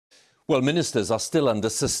Well, ministers are still under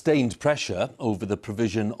sustained pressure over the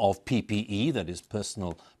provision of PPE, that is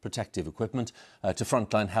personal protective equipment, to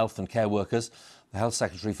frontline health and care workers. The Health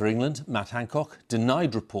Secretary for England, Matt Hancock,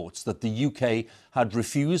 denied reports that the UK had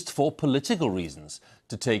refused for political reasons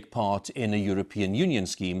to take part in a European Union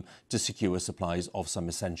scheme to secure supplies of some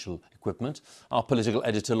essential equipment. Our political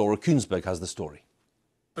editor Laura Kuensberg has the story.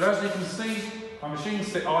 But as you can see, our machines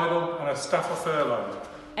sit idle and our staff are furloughed.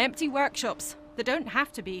 Empty workshops that don't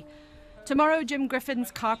have to be. Tomorrow, Jim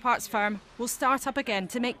Griffin's car parts firm will start up again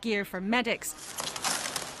to make gear for medics.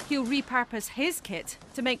 He'll repurpose his kit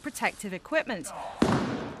to make protective equipment.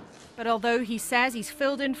 But although he says he's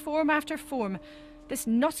filled in form after form, this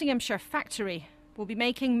Nottinghamshire factory will be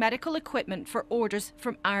making medical equipment for orders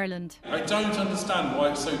from Ireland. I don't understand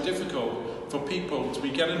why it's so difficult for people to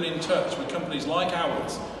be getting in touch with companies like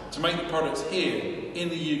ours to make the products here in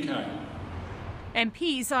the UK.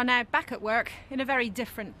 MPs are now back at work in a very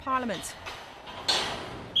different parliament.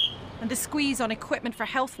 And the squeeze on equipment for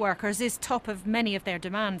health workers is top of many of their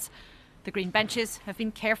demands. The green benches have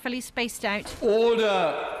been carefully spaced out.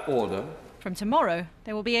 Order! Order. From tomorrow,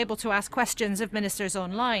 they will be able to ask questions of ministers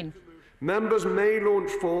online. Members may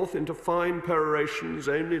launch forth into fine perorations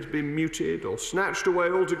only to be muted or snatched away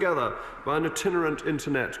altogether by an itinerant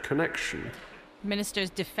internet connection. Ministers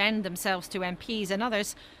defend themselves to MPs and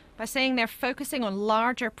others by saying they're focusing on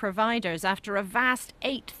larger providers after a vast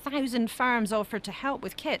 8,000 firms offered to help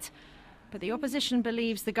with kit. But the opposition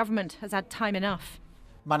believes the government has had time enough.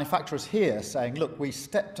 Manufacturers here saying, look, we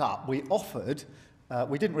stepped up, we offered,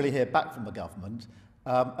 we didn't really hear back from the government,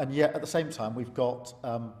 and yet at the same time we've got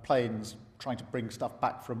planes trying to bring stuff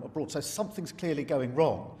back from abroad. So something's clearly going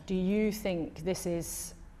wrong. Do you think this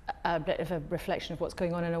is a bit of a reflection of what's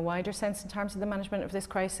going on in a wider sense in terms of the management of this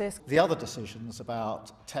crisis? The other decisions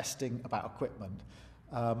about testing, about equipment,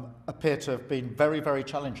 appear to have been very, very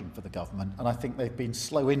challenging for the government, and I think they've been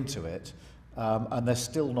slow into it, and they're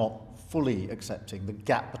still not fully accepting the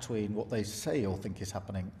gap between what they say or think is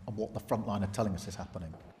happening and what the frontline are telling us is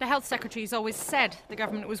happening. The Health Secretary has always said the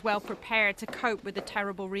government was well prepared to cope with the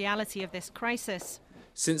terrible reality of this crisis.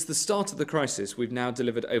 Since the start of the crisis, we've now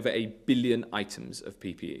delivered over 1 billion items of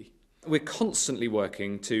PPE. We're constantly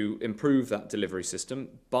working to improve that delivery system,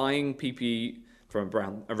 buying PPE from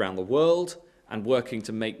around the world and working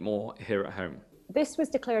to make more here at home. This was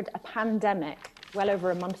declared a pandemic well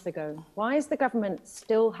over a month ago. Why is the government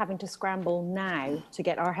still having to scramble now to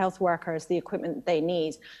get our health workers the equipment they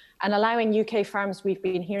need, and allowing UK firms we've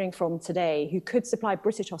been hearing from today who could supply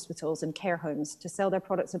British hospitals and care homes to sell their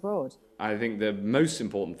products abroad? I think the most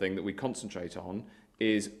important thing that we concentrate on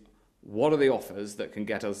is what are the offers that can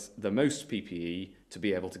get us the most PPE to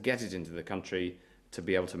be able to get it into the country, to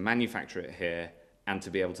be able to manufacture it here, and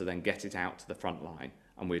to be able to then get it out to the front line.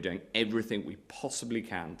 And we're doing everything we possibly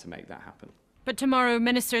can to make that happen. But tomorrow,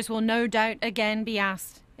 ministers will no doubt again be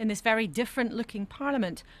asked in this very different-looking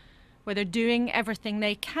parliament whether doing everything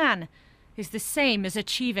they can is the same as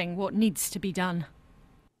achieving what needs to be done.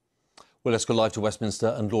 Well, let's go live to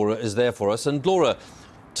Westminster, and Laura is there for us. And Laura,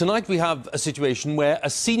 tonight we have a situation where a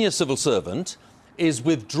senior civil servant is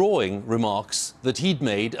withdrawing remarks that he'd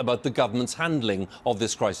made about the government's handling of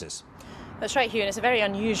this crisis. That's right, Hugh, and it's a very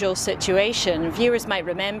unusual situation. Viewers might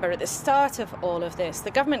remember at the start of all of this, the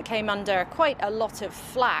government came under quite a lot of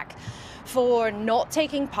flack for not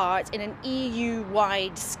taking part in an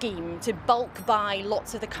EU-wide scheme to bulk buy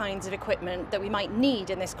lots of the kinds of equipment that we might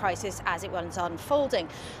need in this crisis as it was unfolding.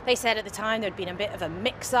 They said at the time there'd been a bit of a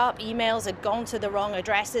mix-up, emails had gone to the wrong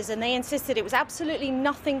addresses, and they insisted it was absolutely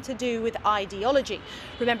nothing to do with ideology.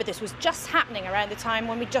 Remember, this was just happening around the time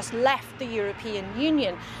when we just left the European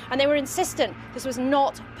Union, and they were insistent this was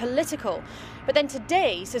not political. But then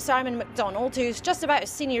today, Sir Simon MacDonald, who's just about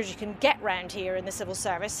as senior as you can get round here in the civil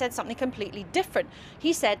service, said something completely different.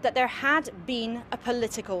 He said that there had been a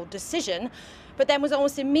political decision, but then was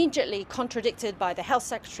almost immediately contradicted by the Health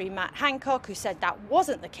Secretary, Matt Hancock, who said that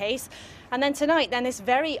wasn't the case. And then tonight, this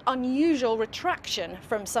very unusual retraction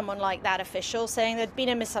from someone like that official, saying there'd been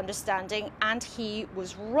a misunderstanding and he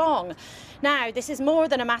was wrong. Now, this is more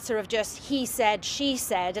than a matter of just he said, she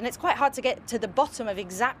said, and it's quite hard to get to the bottom of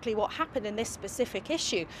exactly what happened in this specific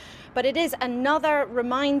issue. But it is another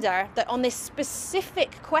reminder that on this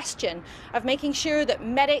specific question of making sure that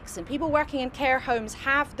medics and people working in care homes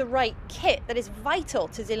have the right kit that is is vital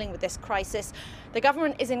to dealing with this crisis. The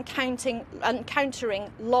government is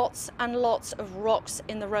encountering lots and lots of rocks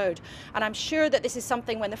in the road. And I'm sure that this is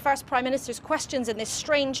something, when the first Prime Minister's questions in this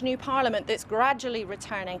strange new Parliament that's gradually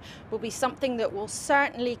returning, will be something that will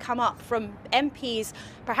certainly come up from MPs,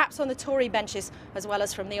 perhaps on the Tory benches, as well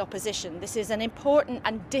as from the opposition. This is an important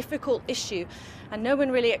and difficult issue, and no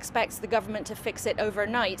one really expects the government to fix it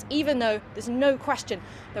overnight, even though there's no question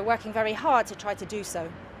they're working very hard to try to do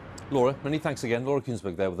so. Laura, many thanks again. Laura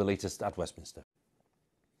Kuensberg there with the latest at Westminster.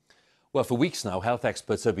 Well, for weeks now, health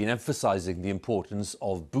experts have been emphasising the importance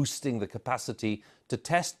of boosting the capacity to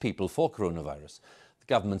test people for coronavirus. The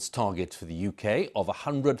government's target for the UK of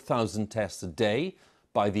 100,000 tests a day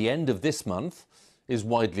by the end of this month is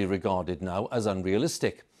widely regarded now as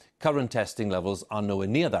unrealistic. Current testing levels are nowhere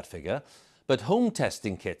near that figure, but home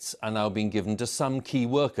testing kits are now being given to some key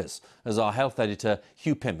workers, as our health editor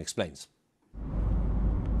Hugh Pym explains.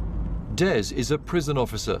 Des is a prison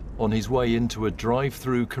officer on his way into a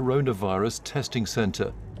drive-through coronavirus testing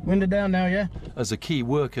centre. Window down now, yeah? As a key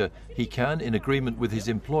worker, he can, in agreement with his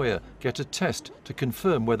employer, get a test to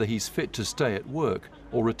confirm whether he's fit to stay at work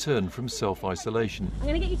or return from self-isolation. I'm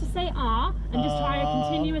going to get you to say R and just try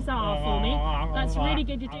a continuous R for me. That's really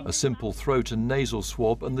good. You're doing a simple throat and nasal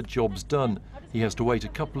swab and the job's done. He has to wait a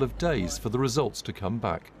couple of days for the results to come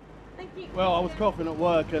back. Thank you. Well, I was coughing at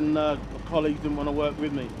work and colleagues didn't want to work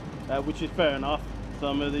with me, which is fair enough.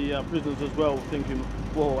 Some of the prisoners as well were thinking,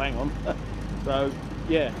 whoa, hang on. So,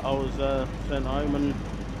 yeah, I was sent home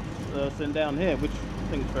and sent down here, which I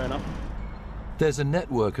think is fair enough. There's a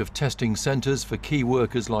network of testing centres for key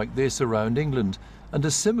workers like this around England, and a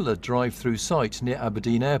similar drive-through site near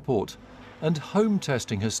Aberdeen Airport. And home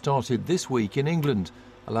testing has started this week in England,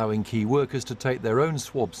 allowing key workers to take their own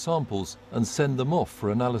swab samples and send them off for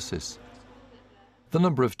analysis. The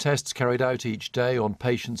number of tests carried out each day on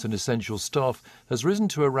patients and essential staff has risen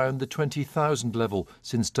to around the 20,000 level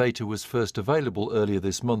since data was first available earlier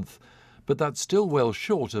this month. But that's still well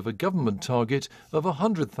short of a government target of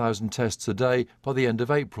 100,000 tests a day by the end of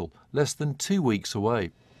April, less than 2 weeks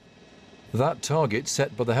away. That target,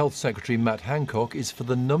 set by the Health Secretary Matt Hancock, is for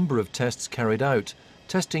the number of tests carried out.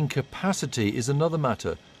 Testing capacity is another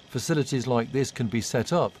matter. Facilities like this can be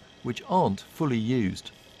set up, which aren't fully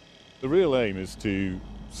used. The real aim is to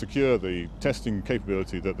secure the testing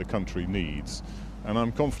capability that the country needs, and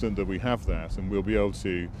I'm confident that we have that and we'll be able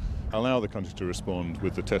to allow the country to respond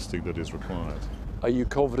with the testing that is required. Are you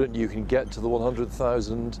confident you can get to the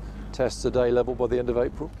 100,000 tests a day level by the end of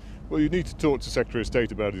April? Well, you need to talk to Secretary of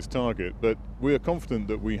State about his target, but we are confident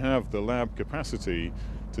that we have the lab capacity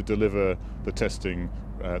to deliver the testing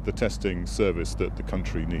service that the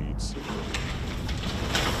country needs.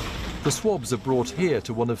 The swabs are brought here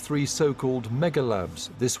to one of 3 so-called mega labs.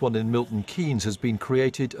 This one in Milton Keynes has been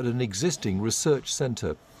created at an existing research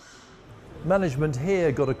centre. Management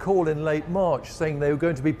here got a call in late March saying they were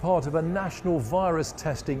going to be part of a national virus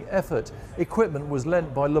testing effort. Equipment was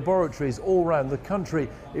lent by laboratories all around the country.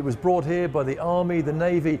 It was brought here by the Army, the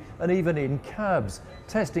Navy, and even in cabs.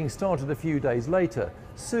 Testing started a few days later.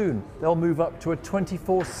 Soon they'll move up to a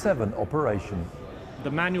 24/7 operation. The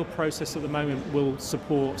manual process at the moment will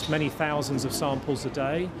support many thousands of samples a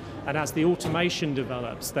day, and as the automation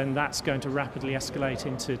develops, then that's going to rapidly escalate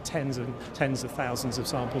into tens and tens of thousands of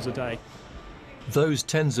samples a day. Those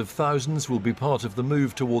tens of thousands will be part of the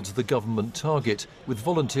move towards the government target, with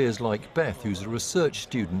volunteers like Beth, who's a research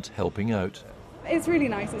student, helping out. It's really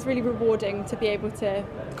nice, it's really rewarding to be able to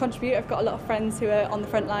contribute. I've got a lot of friends who are on the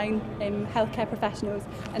front line, healthcare professionals,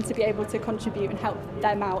 and to be able to contribute and help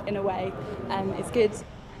them out in a way, it's good.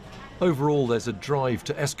 Overall, there's a drive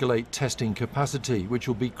to escalate testing capacity, which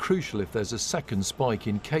will be crucial if there's a second spike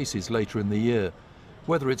in cases later in the year.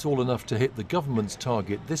 Whether it's all enough to hit the government's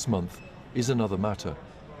target this month is another matter.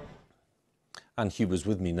 And Hugh was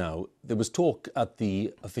with me now. There was talk at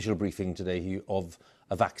the official briefing today, Hugh, of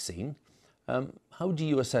a vaccine. How do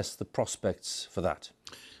you assess the prospects for that?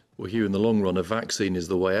 Well, Hugh, in the long run, a vaccine is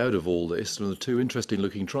the way out of all this. And there are 2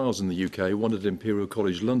 interesting-looking trials in the UK, one at Imperial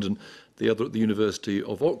College London, the other at the University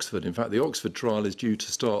of Oxford. In fact, the Oxford trial is due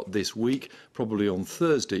to start this week, probably on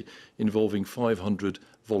Thursday, involving 500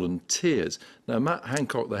 volunteers. Now, Matt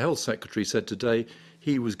Hancock, the Health Secretary, said today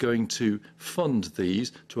he was going to fund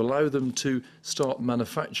these to allow them to start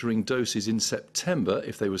manufacturing doses in September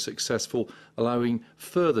if they were successful, allowing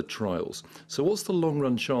further trials. So what's the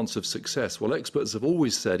long-run chance of success? Well, experts have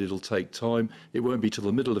always said it'll take time. It won't be till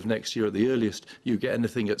the middle of next year at the earliest you get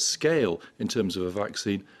anything at scale in terms of a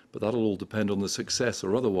vaccine, but that'll all depend on the success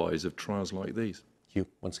or otherwise of trials like these. Hugh,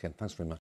 once again, thanks very much.